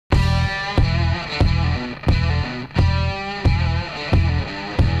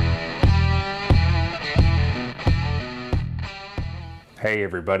Hey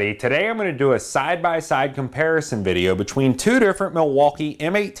everybody, today I'm going to do a side-by-side comparison video between two different Milwaukee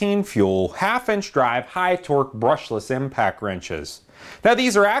M18 FUEL half-inch drive high torque brushless impact wrenches. Now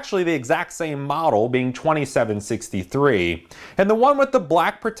these are actually the exact same model, being 2763, and the one with the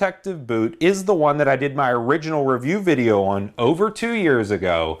black protective boot is the one that I did my original review video on over 2 years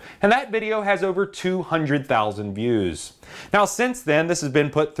ago, and that video has over 200,000 views. Now since then, this has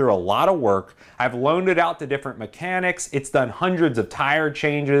been put through a lot of work. I've loaned it out to different mechanics, it's done hundreds of tire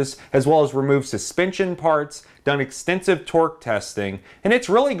changes, as well as removed suspension parts, done extensive torque testing, and it's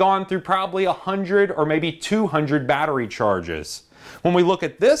really gone through probably 100 or maybe 200 battery charges. When we look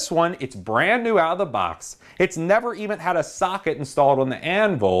at this one, it's brand new out of the box. It's never even had a socket installed on the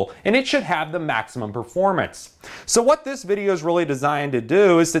anvil, and it should have the maximum performance. So what this video is really designed to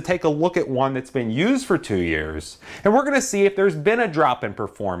do is to take a look at one that's been used for 2 years, and we're going to see if there's been a drop in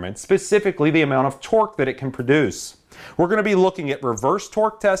performance, specifically the amount of torque that it can produce. We're going to be looking at reverse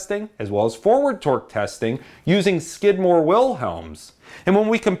torque testing as well as forward torque testing using Skidmore Wilhelms. And when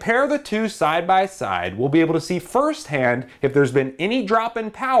we compare the two side by side, we'll be able to see firsthand if there's been any drop in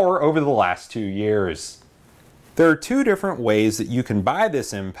power over the last 2 years. There are two different ways that you can buy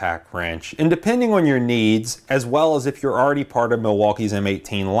this impact wrench, and depending on your needs, as well as if you're already part of Milwaukee's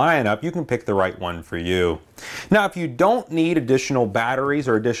M18 lineup, you can pick the right one for you. Now, if you don't need additional batteries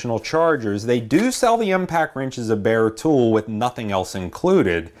or additional chargers, they do sell the impact wrench as a bare tool with nothing else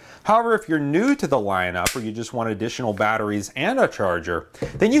included. However, if you're new to the lineup or you just want additional batteries and a charger,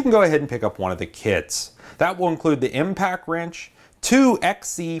 then you can go ahead and pick up one of the kits. That will include the impact wrench, 2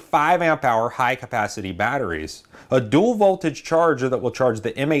 XC 5 amp hour high capacity batteries, a dual voltage charger that will charge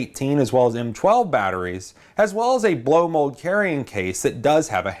the M18 as well as M12 batteries, as well as a blow mold carrying case that does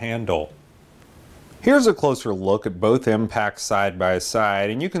have a handle. Here's a closer look at both impacts side by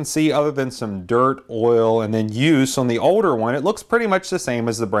side, and you can see other than some dirt, oil, and then use on the older one, it looks pretty much the same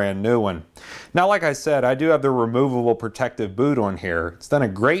as the brand new one. Now, like I said, I do have the removable protective boot on here. It's done a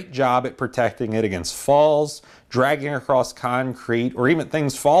great job at protecting it against falls, dragging across concrete, or even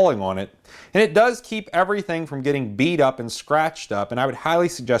things falling on it. And it does keep everything from getting beat up and scratched up, and I would highly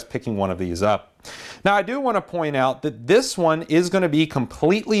suggest picking one of these up. Now, I do want to point out that this one is going to be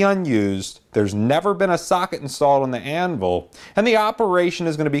completely unused. There's never been a socket installed on the anvil, and the operation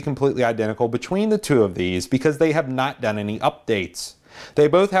is going to be completely identical between the two of these because they have not done any updates. They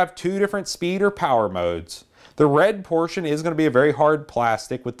both have two different speed or power modes. The red portion is going to be a very hard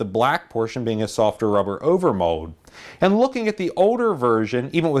plastic, with the black portion being a softer rubber overmold. And looking at the older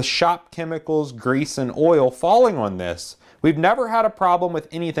version, even with shop chemicals, grease, and oil falling on this, we've never had a problem with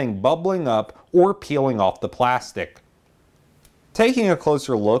anything bubbling up or peeling off the plastic. Taking a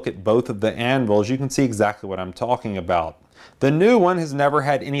closer look at both of the anvils, you can see exactly what I'm talking about. The new one has never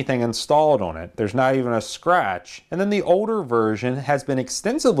had anything installed on it. There's not even a scratch. And then the older version has been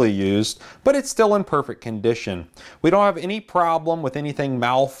extensively used, but it's still in perfect condition. We don't have any problem with anything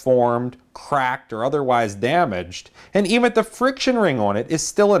malformed, cracked, or otherwise damaged. And even the friction ring on it is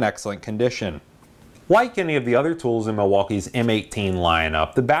still in excellent condition. Like any of the other tools in Milwaukee's M18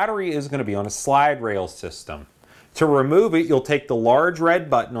 lineup, the battery is going to be on a slide rail system. To remove it, you'll take the large red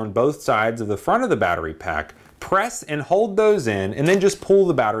button on both sides of the front of the battery pack, press and hold those in, and then just pull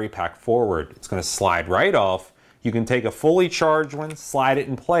the battery pack forward. It's going to slide right off. You can take a fully charged one, slide it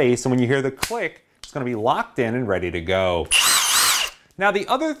in place, and when you hear the click, it's going to be locked in and ready to go. Now, the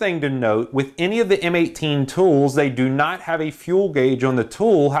other thing to note, with any of the M18 tools, they do not have a fuel gauge on the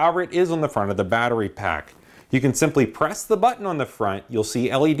tool. However, it is on the front of the battery pack. You can simply press the button on the front, you'll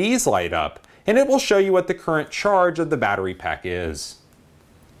see LEDs light up, and it will show you what the current charge of the battery pack is.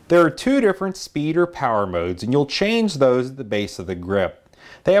 There are two different speed or power modes, and you'll change those at the base of the grip.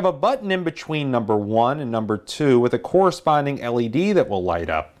 They have a button in between number 1 and number 2 with a corresponding LED that will light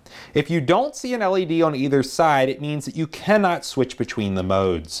up. If you don't see an LED on either side, it means that you cannot switch between the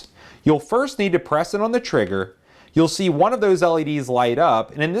modes. You'll first need to press it on the trigger. You'll see one of those LEDs light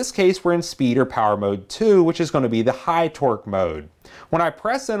up, and in this case we're in speed or power mode 2, which is going to be the high torque mode. When I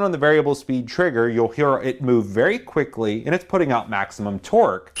press in on the variable speed trigger, you'll hear it move very quickly, and it's putting out maximum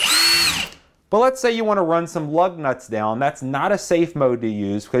torque. But let's say you want to run some lug nuts down. That's not a safe mode to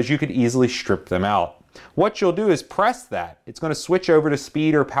use because you could easily strip them out. What you'll do is press that. It's going to switch over to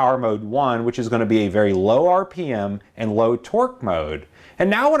speed or power mode 1, which is going to be a very low RPM and low torque mode. And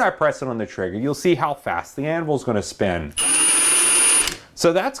now when I press it on the trigger, you'll see how fast the anvil is going to spin.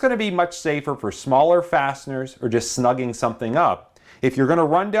 So that's going to be much safer for smaller fasteners or just snugging something up. If you're going to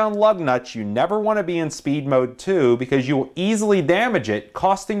run down lug nuts, you never want to be in speed mode 2 because you will easily damage it,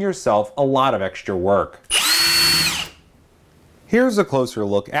 costing yourself a lot of extra work. Here's a closer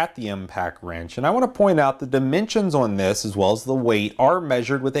look at the impact wrench, and I want to point out the dimensions on this as well as the weight are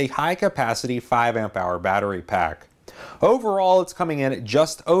measured with a high capacity 5 amp hour battery pack. Overall, it's coming in at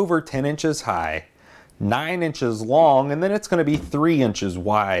just over 10 inches high, 9 inches long, and then it's going to be 3 inches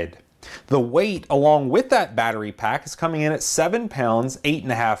wide. The weight along with that battery pack is coming in at 7 pounds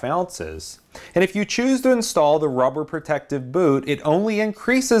 8.5 ounces. And if you choose to install the rubber protective boot, it only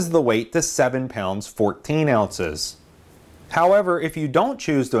increases the weight to 7 pounds 14 ounces. However, if you don't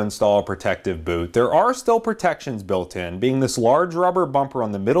choose to install a protective boot, there are still protections built in, being this large rubber bumper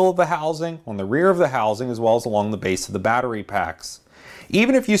on the middle of the housing, on the rear of the housing, as well as along the base of the battery packs.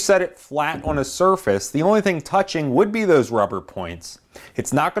 Even if you set it flat on a surface, the only thing touching would be those rubber points.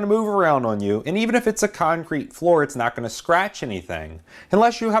 It's not going to move around on you, and even if it's a concrete floor, it's not going to scratch anything,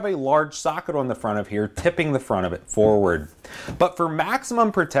 unless you have a large socket on the front of here tipping the front of it forward. But for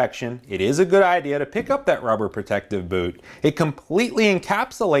maximum protection, it is a good idea to pick up that rubber protective boot. It completely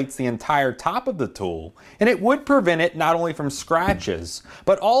encapsulates the entire top of the tool, and it would prevent it not only from scratches,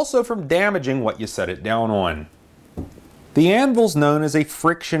 but also from damaging what you set it down on. The anvil is known as a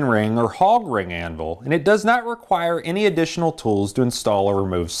friction ring or hog ring anvil, and it does not require any additional tools to install or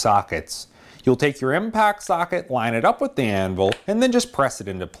remove sockets. You'll take your impact socket, line it up with the anvil, and then just press it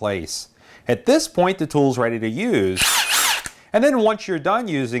into place. At this point, the tool's ready to use, and then once you're done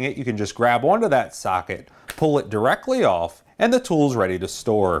using it, you can just grab onto that socket, pull it directly off, and the tool's ready to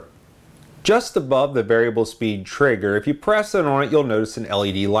store. Just above the variable speed trigger, if you press it on it, you'll notice an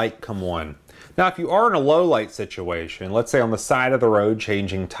LED light come on. Now, if you are in a low light situation, let's say on the side of the road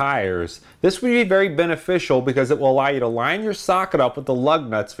changing tires, this would be very beneficial because it will allow you to line your socket up with the lug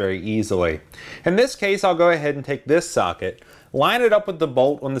nuts very easily. In this case, I'll go ahead and take this socket, line it up with the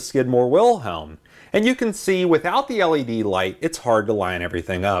bolt on the Skidmore Wilhelm, and you can see without the LED light, it's hard to line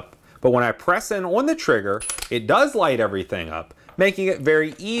everything up. But when I press in on the trigger, it does light everything up, making it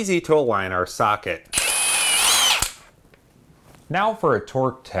very easy to align our socket. Now for a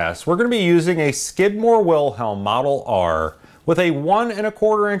torque test, we're going to be using a Skidmore Wilhelm Model R with a 1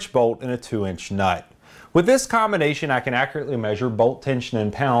 1/4 inch bolt and a 2 inch nut. With this combination, I can accurately measure bolt tension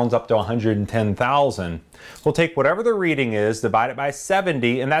in pounds up to 110,000. We'll take whatever the reading is, divide it by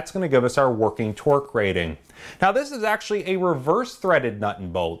 70, and that's going to give us our working torque rating. Now this is actually a reverse threaded nut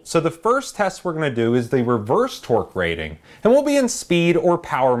and bolt, so the first test we're going to do is the reverse torque rating, and we'll be in speed or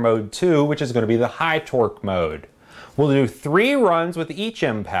power mode 2, which is going to be the high torque mode. We'll do 3 runs with each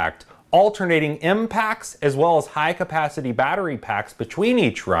impact, alternating impacts as well as high capacity battery packs between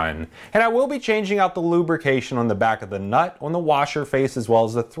each run, and I will be changing out the lubrication on the back of the nut, on the washer face as well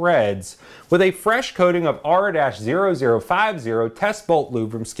as the threads, with a fresh coating of R-0050 test bolt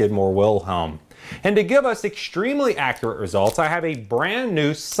lube from Skidmore Wilhelm. And to give us extremely accurate results, I have a brand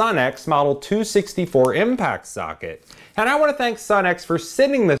new SunX Model 264 impact socket, and I want to thank SunX for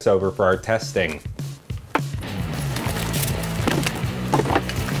sending this over for our testing.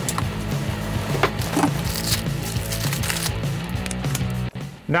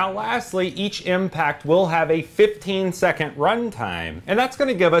 Now lastly, each impact will have a 15-second run time, and that's going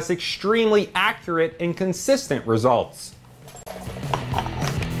to give us extremely accurate and consistent results.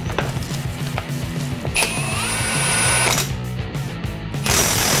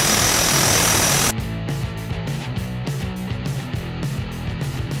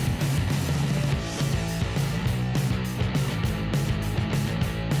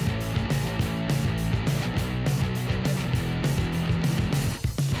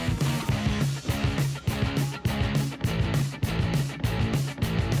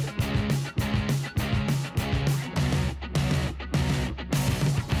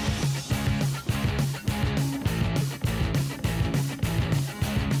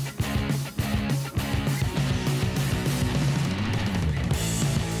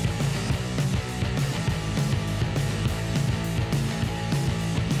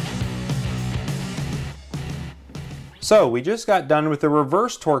 So we just got done with the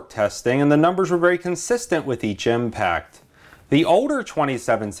reverse torque testing, and the numbers were very consistent with each impact. The older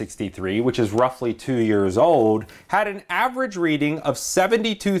 2763, which is roughly 2 years old, had an average reading of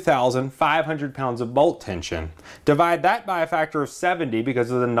 72,500 pounds of bolt tension. Divide that by a factor of 70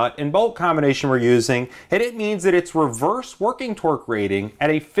 because of the nut and bolt combination we're using, and it means that its reverse working torque rating at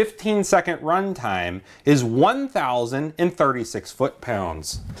a 15-second run time is 1,036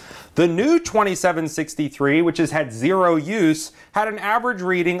 foot-pounds. The new 2763, which has had 0 use, had an average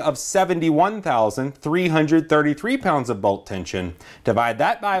reading of 71,333 pounds of bolt tension. Divide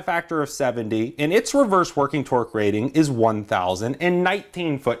that by a factor of 70, and its reverse working torque rating is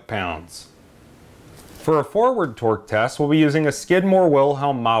 1,019 foot-pounds. For a forward torque test, we'll be using a Skidmore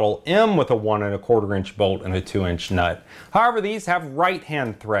Wilhelm Model M with a 1 1/4 inch bolt and a 2-inch nut. However, these have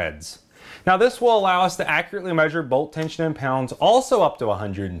right-hand threads. Now this will allow us to accurately measure bolt tension in pounds, also up to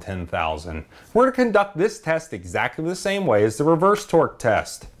 110,000. We're going to conduct this test exactly the same way as the reverse torque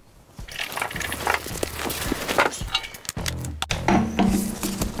test.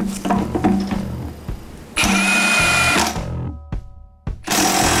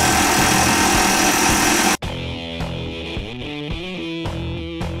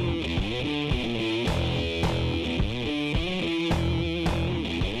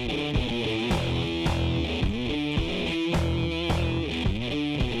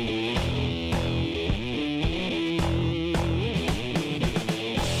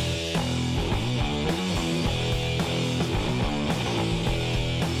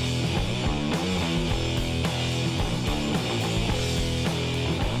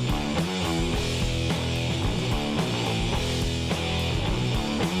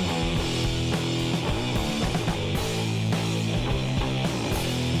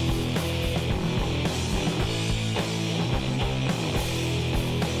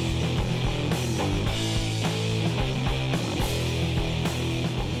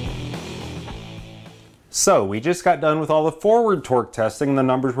 So we just got done with all the forward torque testing. The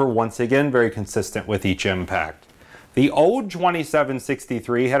numbers were once again very consistent with each impact. The old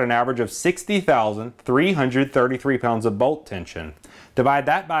 2763 had an average of 60,333 pounds of bolt tension. Divide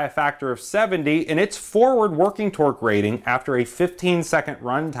that by a factor of 70 and its forward working torque rating after a 15-second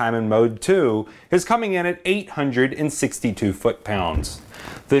run time in mode 2 is coming in at 862 foot-pounds.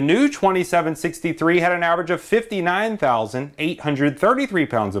 The new 2763 had an average of 59,833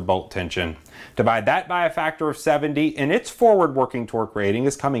 pounds of bolt tension. Divide that by a factor of 70 and its forward working torque rating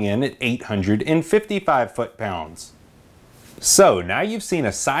is coming in at 855 foot-pounds. So now you've seen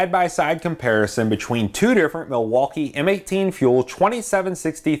a side-by-side comparison between two different Milwaukee M18 FUEL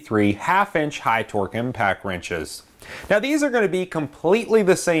 2763 half-inch high torque impact wrenches. Now these are going to be completely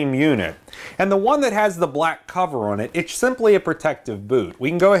the same unit, and the one that has the black cover on it, it's simply a protective boot. We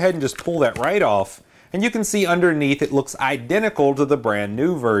can go ahead and just pull that right off, and you can see underneath it looks identical to the brand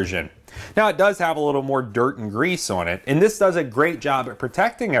new version. Now it does have a little more dirt and grease on it, and this does a great job at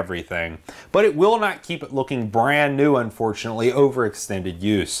protecting everything, but it will not keep it looking brand new, unfortunately, over extended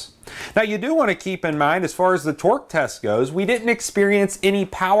use. Now you do want to keep in mind, as far as the torque test goes, we didn't experience any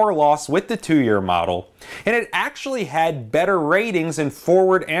power loss with the 2-year model, and it actually had better ratings in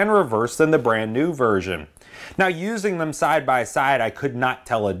forward and reverse than the brand new version. Now using them side by side, I could not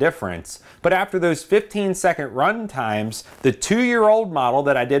tell a difference, but after those 15-second run times, the 2-year-old model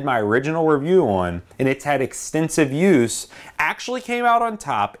that I did my original review on, and it's had extensive use, actually came out on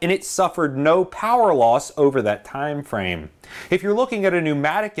top, and it suffered no power loss over that time frame. If you're looking at a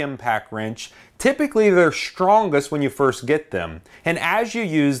pneumatic impact wrench, typically they're strongest when you first get them, and as you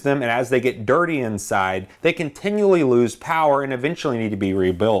use them and as they get dirty inside, they continually lose power and eventually need to be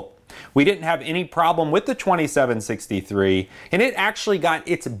rebuilt. We didn't have any problem with the 2763, and it actually got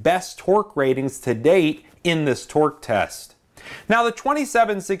its best torque ratings to date in this torque test. Now the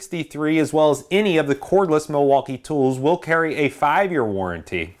 2763, as well as any of the cordless Milwaukee tools, will carry a 5-year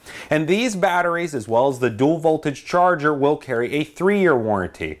warranty, and these batteries, as well as the dual voltage charger, will carry a 3-year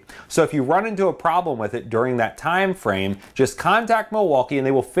warranty. So if you run into a problem with it during that time frame, just contact Milwaukee and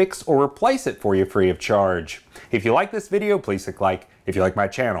they will fix or replace it for you free of charge. If you like this video, please click like. If you like my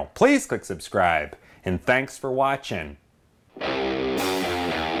channel, please click subscribe. And thanks for watching.